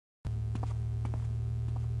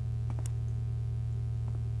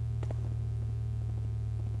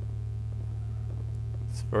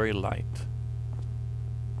Very light.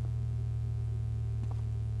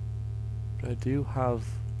 But I do have...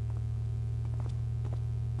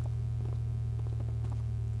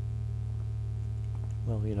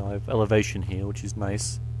 well, you know, I have elevation here, which is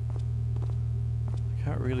nice. I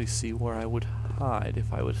can't really see where I would hide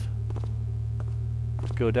if I would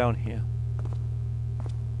go down here.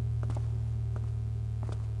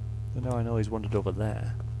 But now I know he's wandered over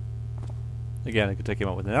there. Again, I could take him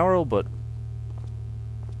out with an arrow, but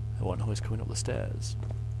I won't know he's coming up the stairs.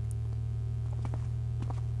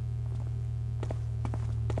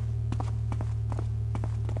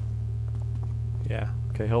 Yeah,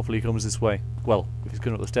 okay, hopefully he comes this way. Well, if he's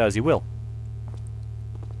coming up the stairs, he will.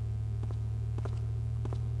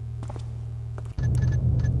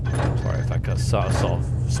 Sorry if that sort of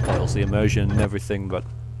spoils the immersion and everything, but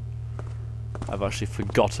I've actually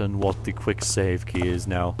forgotten what the quick save key is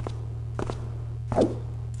now.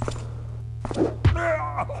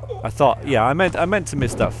 I thought, yeah, I meant to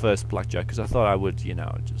miss that first blackjack because I thought I would, you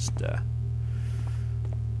know, just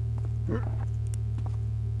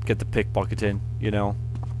get the pickpocket in, you know.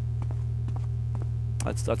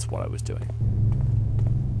 That's what I was doing.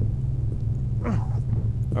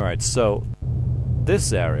 All right, so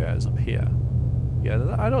this area is up here.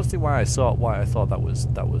 Yeah, I don't see why I thought that was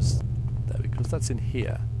there, because that's in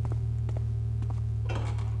here.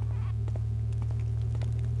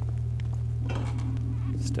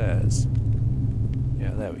 Stairs.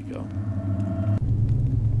 Yeah, there we go.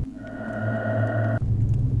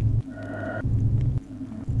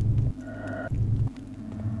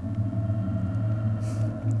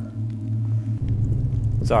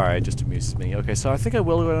 Sorry, it just amuses me. Okay, so I think I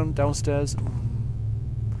will go downstairs.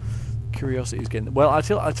 Curiosity is getting... well, I'll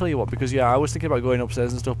tell you what, because yeah, I was thinking about going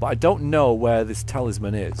upstairs and stuff, but I don't know where this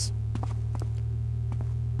talisman is.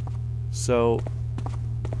 So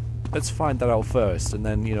let's find that out first, and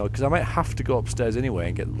then, you know, because I might have to go upstairs anyway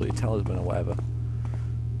and get the bloody talisman or whatever.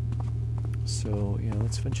 So, you know,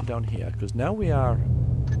 let's venture down here, because now we are...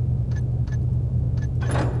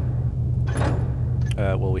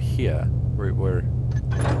 well, we're here. We're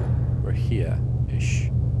here-ish.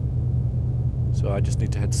 So I just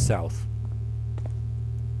need to head south.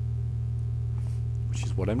 Which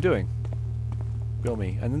is what I'm doing. Go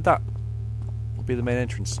me. And then that will be the main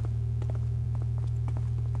entrance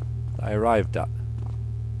that I arrived at.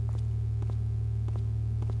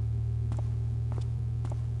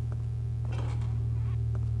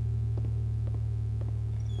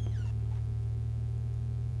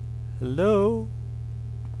 Hello?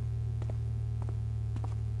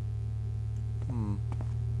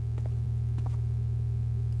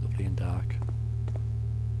 Lovely and dark.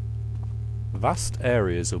 Vast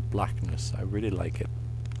areas of blackness. I really like it.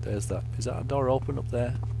 There's that. Is that a door open up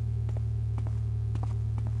there?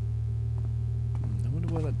 I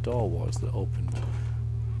wonder where that door was that opened.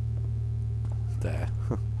 There.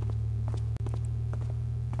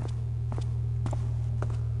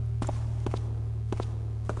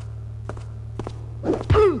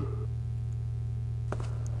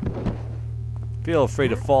 Feel free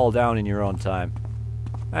to fall down in your own time.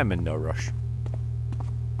 I'm in no rush.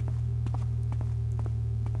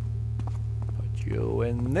 Put you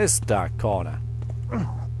in this dark corner.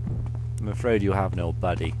 I'm afraid you have no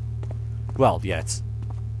buddy. Well, yet.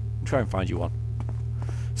 I'll try and find you one.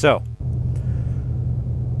 So.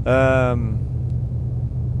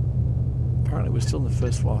 Apparently we're still in the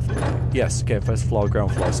first floor. Yes, okay, first floor,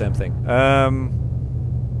 ground floor, same thing.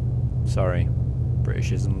 Sorry.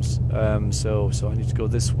 Britishisms. So I need to go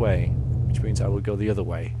this way, which means I will go the other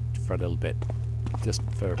way for a little bit, just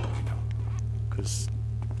for, you know, because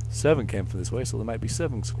servant came from this way, so there might be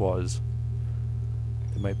servants' quarters.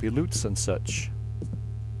 There might be loots and such.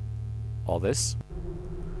 All this.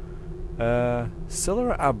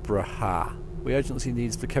 Scylla Abraha. We urgently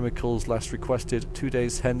needs the chemicals last requested. 2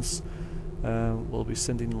 days hence, we'll be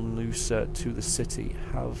sending Lucer to the city.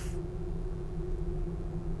 Have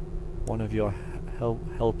one of your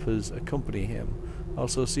helpers accompany him.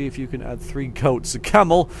 Also see if you can add 3 goats, a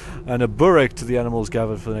camel, and a burrick to the animals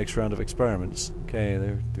gathered for the next round of experiments. Okay,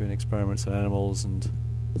 they're doing experiments on animals and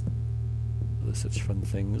other such fun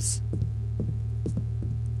things.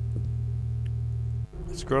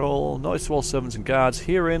 Scroll. Notice to all servants and guards.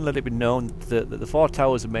 Herein let it be known that the 4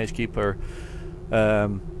 towers of Magekeeper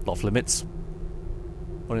off limits.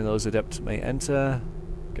 Only those adept may enter.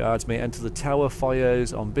 Guards may enter the tower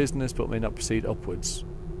foyers on business, but may not proceed upwards.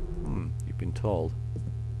 You've been told.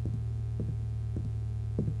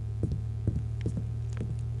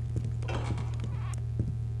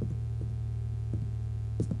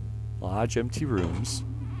 Large empty rooms.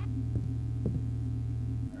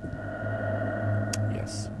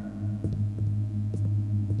 Yes.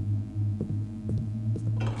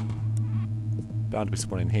 bound to be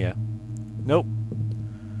someone in here. Nope.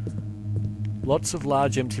 Lots of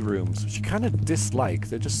large empty rooms, which you kind of dislike.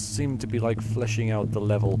 They just seem to be like fleshing out the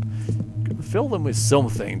level. Fill them with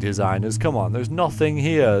something, designers. Come on, there's nothing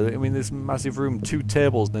here. I mean, this massive room, 2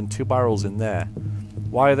 tables and then 2 barrels in there.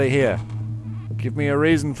 Why are they here? Give me a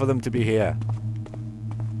reason for them to be here.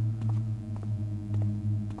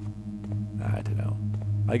 I don't know.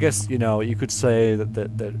 I guess, you know, you could say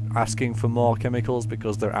that they're asking for more chemicals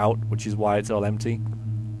because they're out, which is why it's all empty.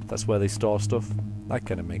 That's where they store stuff. That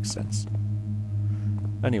kind of makes sense.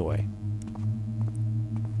 Anyway,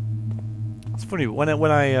 it's funny when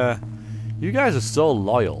I you guys are so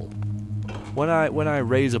loyal. When I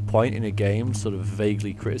raise a point in a game, sort of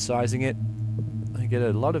vaguely criticizing it, I get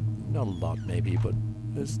a lot of, not a lot maybe, but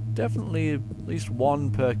there's definitely at least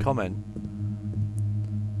one per comment.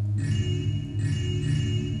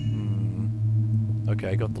 Okay,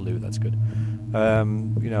 I got the loot. That's good.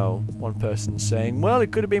 You know, one person saying, "Well,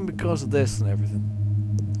 it could have been because of this and everything."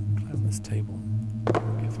 Climb this table.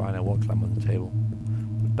 Okay, fine, I won't climb on the table.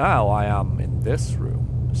 But now I am in this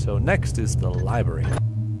room. So next is the library.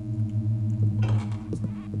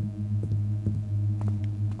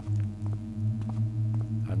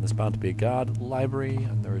 And there's bound to be a guard at the library,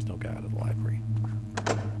 and there is no guard at the library.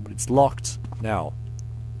 But it's locked. Now,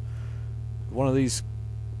 one of these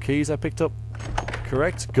keys I picked up,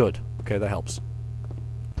 correct? Good. Okay, that helps.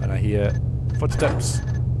 And I hear footsteps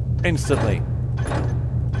instantly.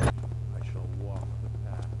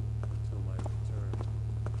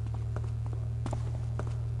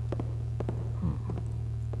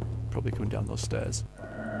 Probably coming down those stairs.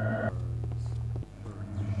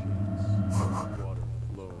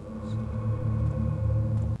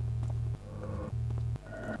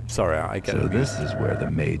 Sorry, I get it. So this is where the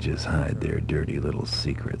mages hide their dirty little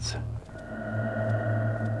secrets.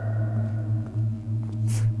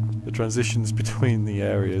 The transitions between the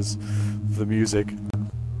areas of the music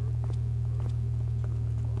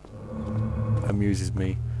amuses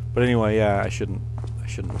me. But anyway, yeah, I shouldn't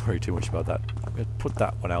worry too much about that. I'm gonna put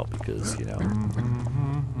that one out because, you know,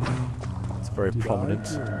 it's very prominent.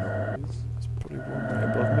 It's probably one right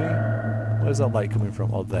above me. Where's that light coming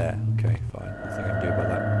from? Oh, there. Okay, fine. Nothing I can do about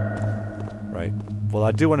that. Right. Well,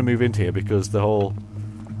 I do want to move into here because the whole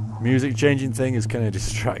music changing thing is kind of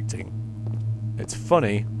distracting. It's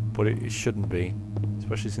funny, but it shouldn't be,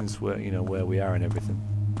 especially since we're, you know, where we are and everything.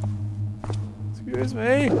 Excuse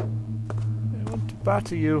me. I want to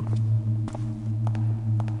batter you.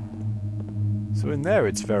 So in there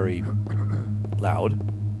it's very loud.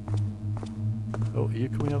 Oh, are you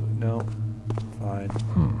coming up? No. Fine.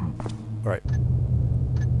 Right.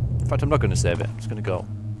 In fact, I'm not going to save it. I'm just going to go.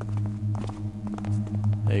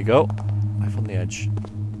 There you go. Life on the edge.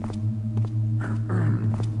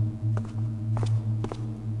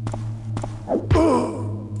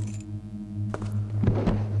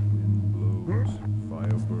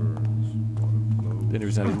 The only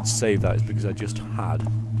reason I didn't save that is because I just had.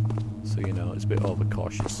 So, you know, it's a bit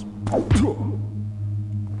overcautious.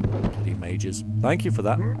 Bloody mages. Thank you for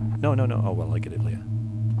that. No, no, no. Oh, well, I get it later.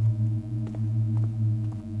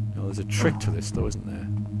 No, there's a trick to this, though, isn't there?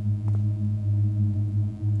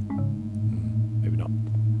 Maybe not.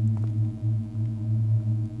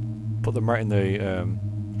 Put them right in the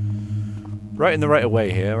right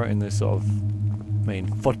away here, right in this sort of main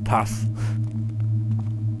footpath.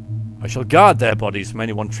 I shall guard their bodies from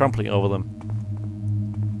anyone trampling over them.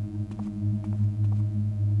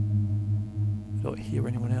 I don't hear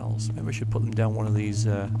anyone else. Maybe I should put them down one of these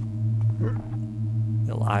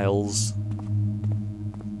little aisles.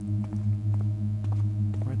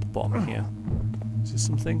 We're at the bottom here. Is this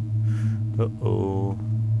something? Uh-oh.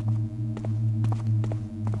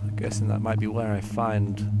 I'm guessing that might be where I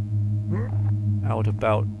find out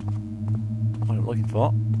about what I'm looking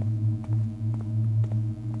for.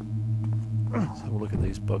 Let's have a look at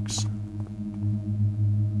these books.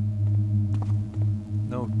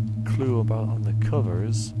 No clue about on the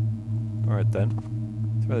covers. Alright then.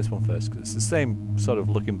 Let's try this one first, because it's the same sort of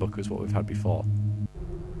looking book as what we've had before.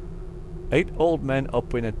 8 old men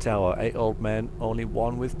up in a tower. 8 old men, only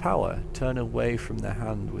one with power. Turn away from the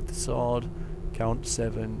hand with the sword. Count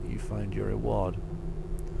 7, you find your reward.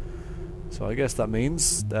 So I guess that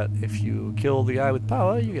means that if you kill the guy with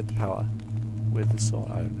power, you get the power with the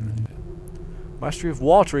sword. I don't know. Mastery of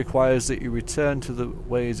water requires that you return to the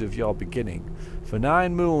ways of your beginning. For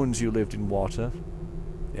 9 moons you lived in water.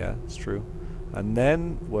 Yeah, it's true. And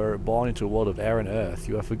then were born into a world of air and earth.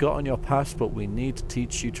 You have forgotten your past, but we need to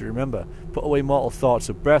teach you to remember. Put away mortal thoughts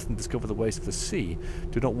of breath and discover the ways of the sea.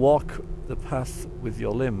 Do not walk the path with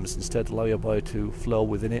your limbs. Instead, allow your body to flow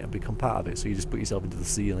within it and become part of it. So you just put yourself into the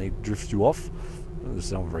sea and it drifts you off. That doesn't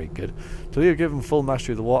sound very good. Till you have given full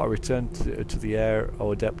mastery of the water, return to the air,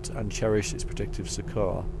 O adept, and cherish its protective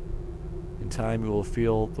succor. In time you will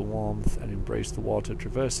feel the warmth and embrace the water,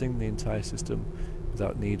 traversing the entire system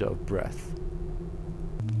without need of breath.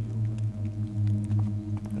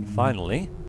 And finally,